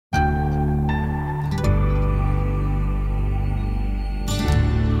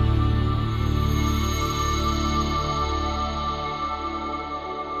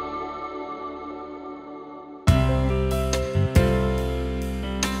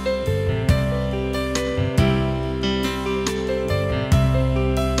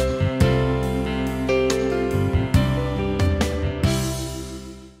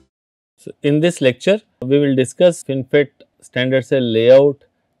In this lecture, we will discuss FinFET standard cell layout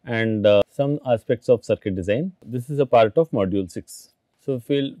and some aspects of circuit design. This is a part of module 6. So,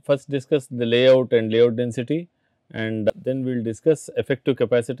 we will first discuss the layout and layout density, and then we will discuss effective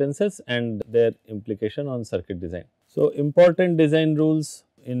capacitances and their implication on circuit design. So, important design rules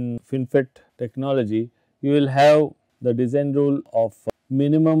in FinFET technology, you will have the design rule of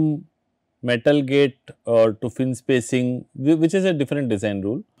minimum metal gate to fin spacing, which is a different design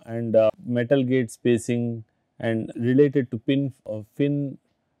rule, and metal gate spacing and related to fin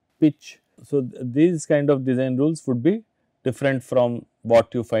pitch. So, these kind of design rules would be different from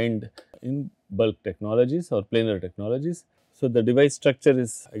what you find in bulk technologies or planar technologies. So, the device structure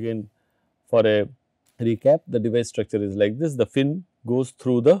is again, for a recap, the device structure is like this. The fin goes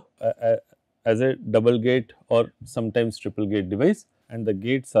through the as a double gate or sometimes triple gate device, and the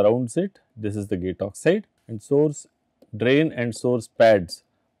gate surrounds it. This is the gate oxide, and source, drain and source pads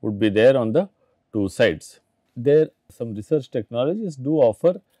would be there on the two sides. There some research technologies do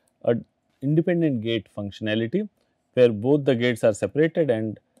offer a independent gate functionality, where both the gates are separated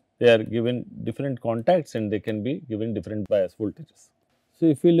and they are given different contacts and they can be given different bias voltages. So,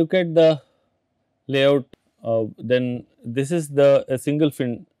 if we look at the layout, then this is a single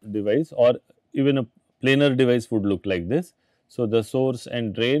fin device, or even a planar device would look like this. So, the source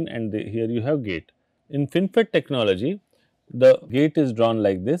and drain, and here you have gate. In FinFET technology, the gate is drawn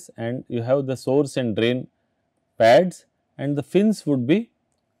like this, and you have the source and drain pads, and the fins would be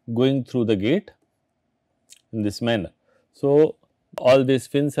going through the gate in this manner. So, all these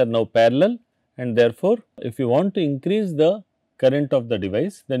fins are now parallel, and therefore, if you want to increase the current of the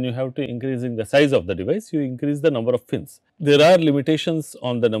device, then you have to increasing the size of the device, you increase the number of fins. There are limitations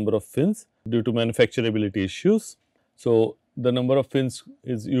on the number of fins due to manufacturability issues. So, the number of fins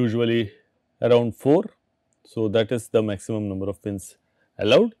is usually around 4. So, that is the maximum number of fins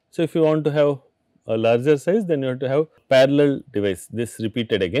allowed. So, if you want to have a larger size, then you have to have parallel device, this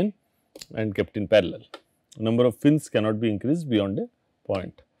repeated again and kept in parallel. Number of fins cannot be increased beyond a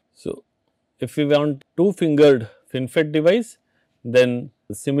point. So, if we want two fingered FinFET device, then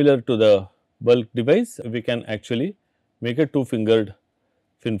similar to the bulk device, we can actually make a two fingered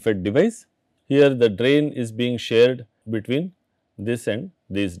FinFET device. Here the drain is being shared between this and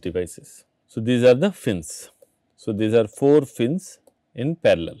these devices. So, these are the fins. So, these are 4 fins in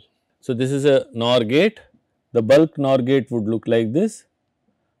parallel. So, this is a NOR gate. The bulk NOR gate would look like this.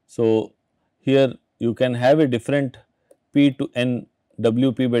 So, here you can have a different P to N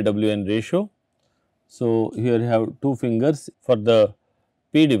WP by WN ratio. So, here you have 2 fingers for the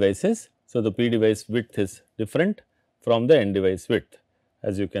P devices. So, the P device width is different from the N device width,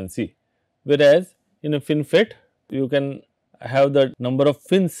 as you can see. Whereas, in a FinFET, you can have the number of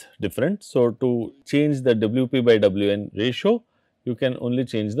fins different. So, to change the WP by WN ratio, you can only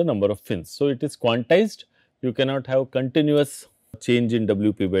change the number of fins. So, it is quantized, you cannot have continuous change in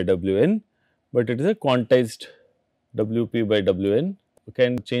WP by WN, but it is a quantized WP by WN, you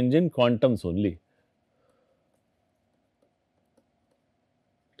can change in quantums only,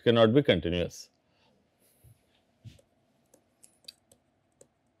 it cannot be continuous.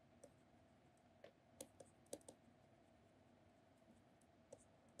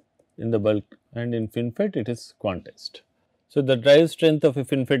 In the bulk and in FinFET, it is quantized. So, the drive strength of a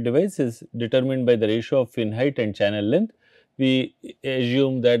FinFET device is determined by the ratio of fin height and channel length. We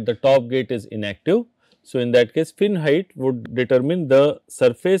assume that the top gate is inactive. So, in that case, fin height would determine the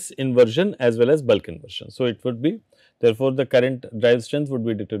surface inversion as well as bulk inversion. So, it would be, therefore, the current drive strength would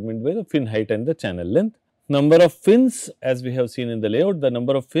be determined by the fin height and the channel length. Number of fins, as we have seen in the layout, the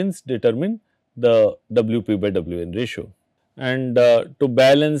number of fins determine the WP by WN ratio. And to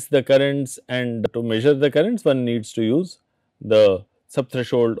balance the currents and to measure the currents, one needs to use the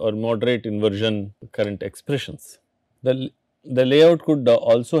subthreshold or moderate inversion current expressions. The layout could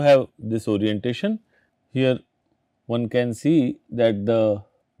also have this orientation. Here one can see that the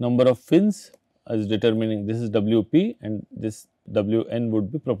number of fins is determining, this is WP and this WN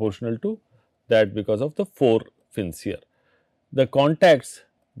would be proportional to that because of the 4 fins here. The contacts,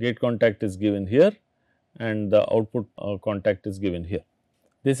 gate contact is given here and the output contact is given here.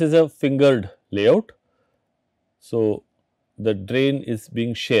 This is a fingered layout. So, the drain is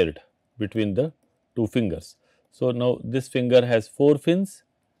being shared between the 2 fingers. So, now this finger has 4 fins,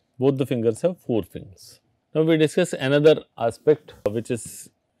 both the fingers have 4 fins. Now, we discuss another aspect which is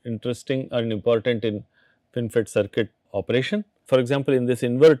interesting and important in FinFET circuit operation. For example, in this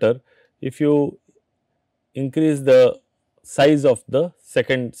inverter, if you increase the size of the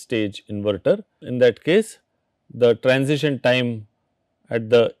second stage inverter, in that case the transition time at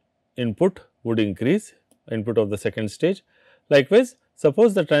the input would increase, input of the second stage. Likewise,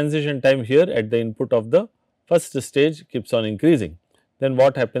 suppose the transition time here at the input of the first stage keeps on increasing, then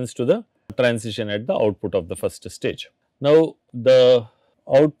what happens to the transition at the output of the first stage? Now, the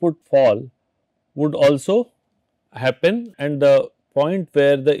output fall would also happen, and the point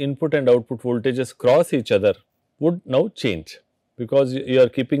where the input and output voltages cross each other would now change, because you are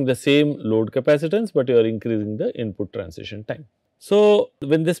keeping the same load capacitance, but you are increasing the input transition time. So,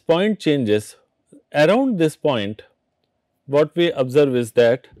 when this point changes, around this point what we observe is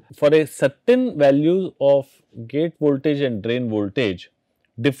that for a certain value of gate voltage and drain voltage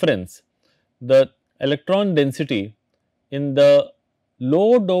difference, the electron density in the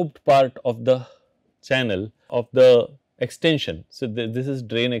low doped part of the channel of the extension. So, this is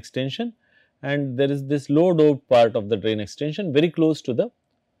drain extension, and there is this low doped part of the drain extension very close to the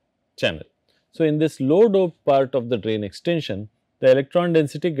channel. So, in this low doped part of the drain extension, the electron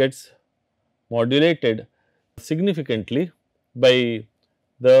density gets modulated significantly by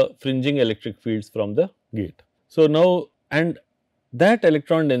the fringing electric fields from the gate. So, now, and that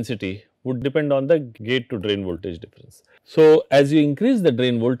electron density would depend on the gate to drain voltage difference. So, as you increase the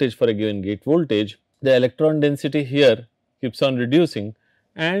drain voltage for a given gate voltage, the electron density here keeps on reducing,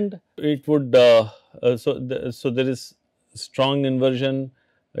 and it would so there is strong inversion.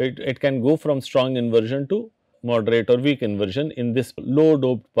 It can go from strong inversion to moderate or weak inversion in this low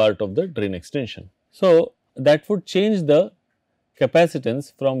doped part of the drain extension. So, that would change the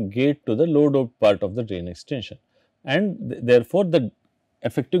capacitance from gate to the low doped part of the drain extension, and therefore, the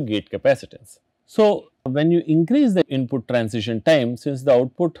effective gate capacitance. So, when you increase the input transition time, since the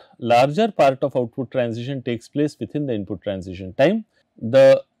output larger part of output transition takes place within the input transition time,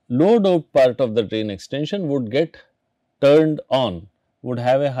 the low doped part of the drain extension would get turned on, would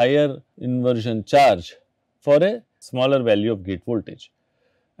have a higher inversion charge for a smaller value of gate voltage,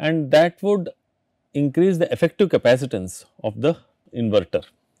 and that would increase the effective capacitance of the inverter.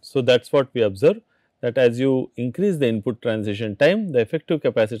 So, that is what we observe, that as you increase the input transition time, the effective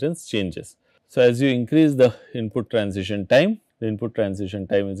capacitance changes. So, as you increase the input transition time, the input transition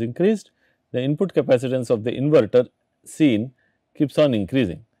time is increased, the input capacitance of the inverter seen keeps on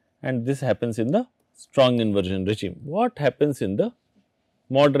increasing, and this happens in the strong inversion regime. What happens in the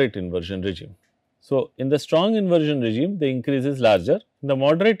moderate inversion regime? So, in the strong inversion regime, the increase is larger, in the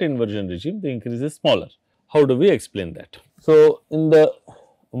moderate inversion regime, the increase is smaller. How do we explain that? So, in the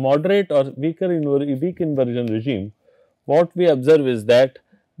moderate or weak inversion regime, what we observe is that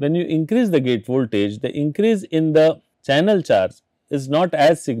when you increase the gate voltage, the increase in the channel charge is not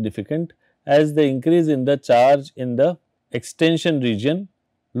as significant as the increase in the charge in the extension region,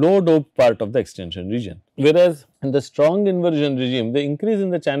 low doped part of the extension region. Whereas, in the strong inversion regime, the increase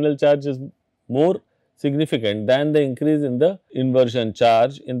in the channel charge is more significant than the increase in the inversion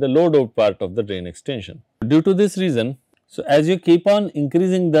charge in the low doped part of the drain extension. Due to this reason, so as you keep on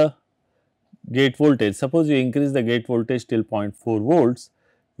increasing the gate voltage, suppose you increase the gate voltage till 0.4 volts,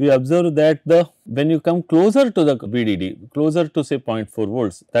 we observe that when you come closer to the VDD, closer to say 0.4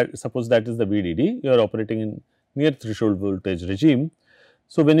 volts, that suppose that is the VDD, you are operating in near threshold voltage regime.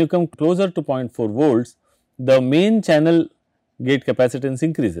 So, when you come closer to 0.4 volts, the main channel gate capacitance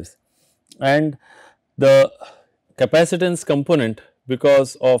increases, and the capacitance component,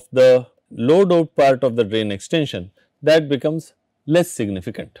 because of the low doped part of the drain extension, that becomes less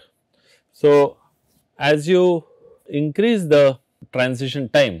significant. So, as you increase the transition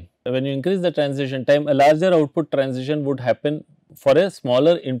time, when you increase the transition time, a larger output transition would happen for a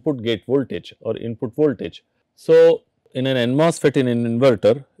smaller input gate voltage or input voltage. So, in an NMOSFET in an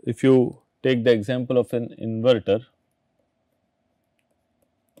inverter, if you take the example of an inverter,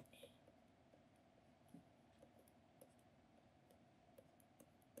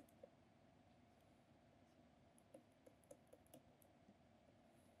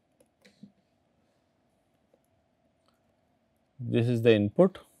 this is the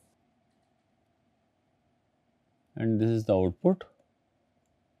input and this is the output.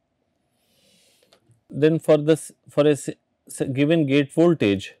 Then for a given gate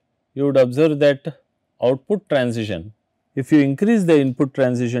voltage, you would observe that output transition, if you increase the input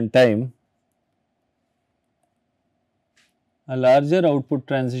transition time, a larger output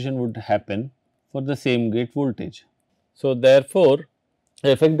transition would happen for the same gate voltage. So, therefore,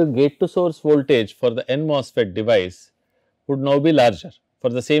 the effective gate to source voltage for the NMOSFET device would now be larger for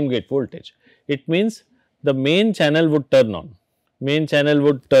the same gate voltage. It means the main channel would turn on,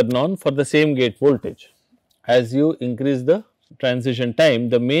 for the same gate voltage. As you increase the transition time,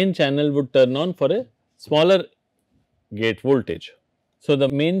 the main channel would turn on for a smaller gate voltage. So, the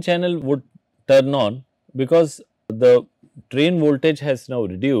main channel would turn on because the drain voltage has now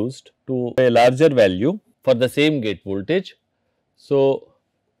reduced to a larger value for the same gate voltage. So,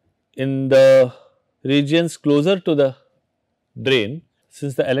 in the regions closer to the drain,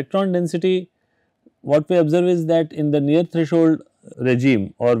 since the electron density, what we observe is that in the near threshold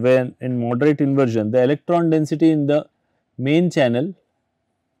regime or when in moderate inversion, the electron density in the main channel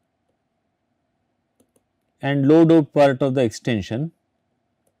and low doped part of the extension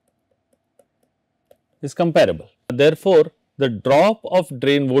is comparable. Therefore, the drop of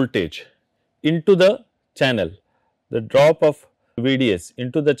drain voltage into the channel, the drop of VDS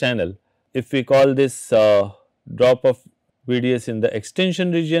into the channel, if we call this drop of VDS in the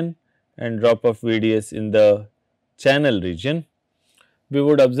extension region and drop of VDS in the channel region, we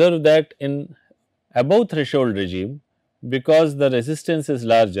would observe that in above threshold regime, because the resistance is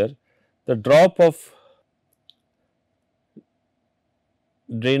larger, the drop of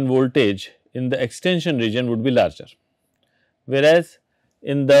drain voltage in the extension region would be larger. Whereas,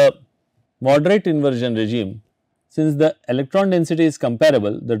 in the moderate inversion regime, since the electron density is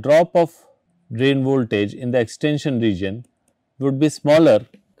comparable, the drop of drain voltage in the extension region would be smaller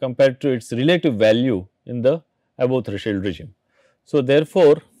compared to its relative value in the above threshold regime. So,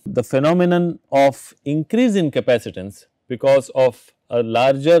 therefore, the phenomenon of increase in capacitance because of a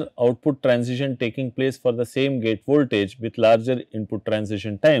larger output transition taking place for the same gate voltage with larger input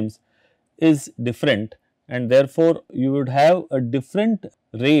transition times is different, and therefore, you would have a different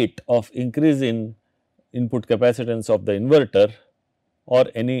rate of increase in input capacitance of the inverter or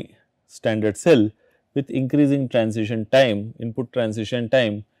any standard cell with increasing transition time, input transition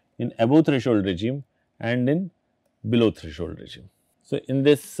time in above threshold regime and in below threshold regime. So, in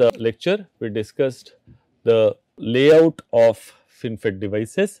this lecture, we discussed the layout of FinFET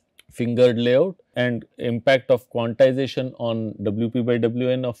devices, fingered layout, and impact of quantization on WP by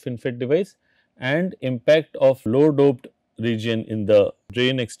WN of FinFET device, and impact of low doped region in the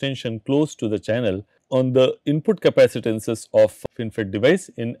drain extension close to the channel on the input capacitances of FinFET device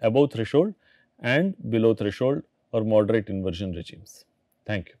in above threshold and below threshold or moderate inversion regimes.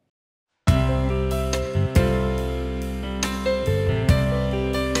 Thank you.